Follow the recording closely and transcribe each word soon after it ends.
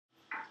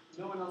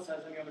no one else has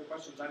any other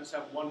questions, I just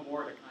have one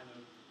more to kind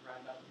of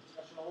round out the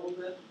discussion a little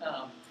bit.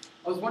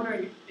 I was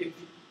wondering if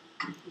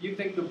you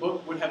think the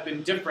book would have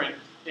been different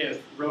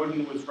if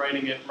Rhoden was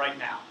writing it right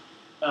now,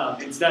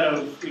 instead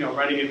of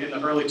writing it in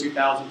the early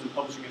 2000s and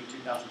publishing it in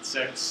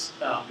 2006.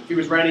 If he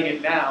was writing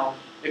it now,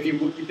 if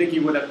you think he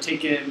would have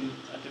taken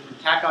a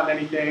different tack on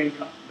anything,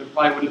 there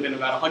probably would have been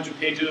about 100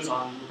 pages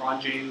on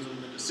LeBron James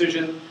and the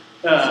decision.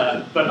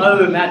 But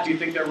other than that, do you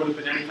think there would have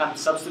been any kind of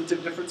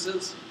substantive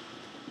differences?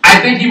 I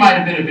think he might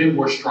have been a bit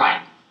more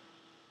striking.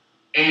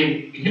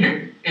 And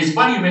here, it's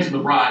funny you mentioned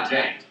LeBron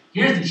James.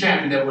 Here's the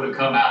champion that would have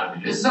come out of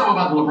it. This is something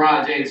about the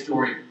LeBron James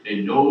story that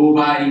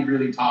nobody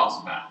really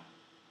talks about.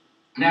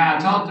 Now, I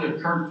talked to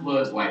Kirk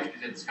Flood's wife. She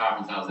was at this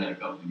conference I was at a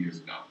couple of years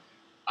ago.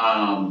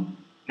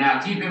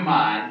 Now, keep in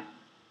mind,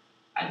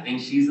 I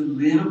think she's a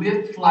little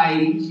bit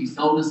flighty. She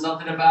told us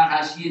something about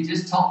how she had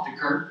just talked to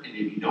Kirk. And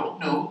if you don't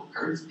know,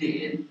 Kirk's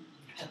dead.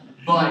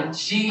 But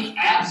she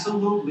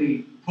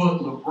absolutely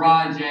put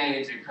LeBron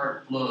James and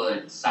Kirk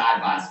Flood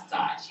side by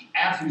side. She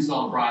absolutely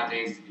saw LeBron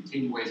James as a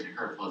continuation of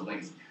Kirk Flood's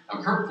legacy.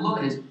 Now, Kirk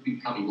Flood has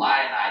become a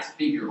lionized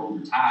figure over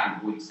time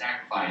for what he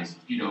sacrificed,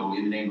 in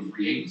the name of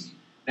free agency.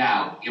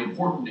 Now,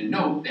 important to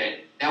note that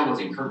that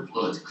wasn't Kirk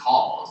Flood's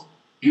cause.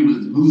 He was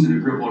losing the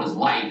grip on his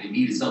life and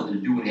needed something to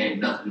do and had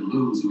nothing to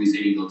lose, so he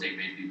said he'd go take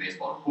Major League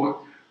Baseball to court.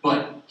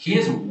 But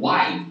his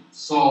wife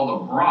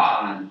saw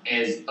LeBron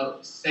as a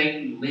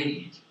saintly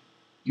lineage.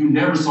 You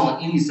never saw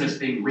any such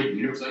thing written.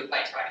 You never saw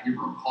like trying to give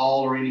her a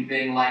call or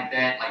anything like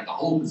that. Like the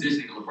whole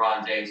positioning of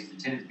LeBron James is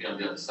intended to be on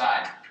the other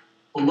side.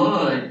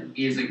 Flood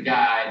is a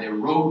guy that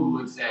Rhoden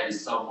looks at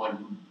as someone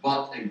who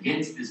bucked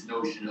against this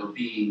notion of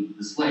being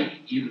the slave,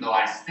 even though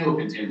I still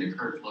contend that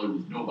Kirk Flood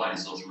was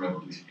nobody's social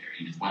revolutionary.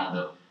 He just wound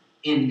up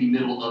in the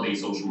middle of a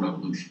social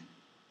revolution.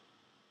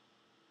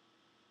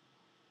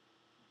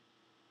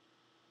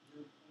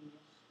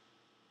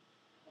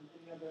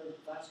 Any other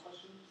last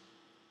questions?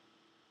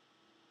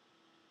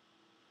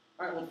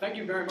 All right. Well, thank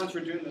you very much for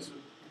doing this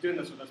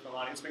with us,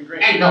 Bomani. It's been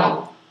great. Hey,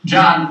 no,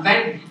 John.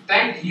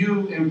 Thank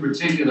you in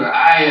particular.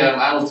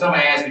 I was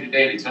somebody asked me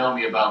today to tell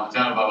me about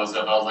myself. I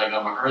was like,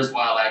 I'm an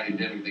erstwhile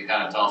academic that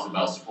kind of talks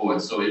about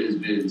sports. So it has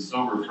been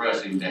so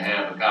refreshing to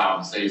have a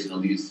conversation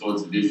on these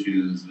sorts of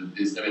issues with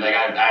this. I mean, like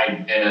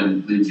I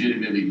am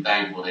legitimately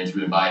thankful that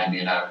you invited me,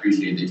 and I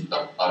appreciate that you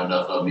thought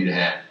enough of me to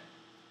have it.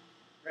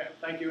 Great.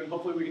 Thank you, and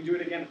hopefully we can do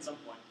it again at some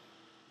point.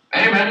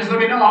 Hey man, just let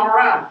me know. I'm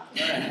around. All right.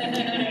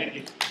 Thank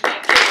you.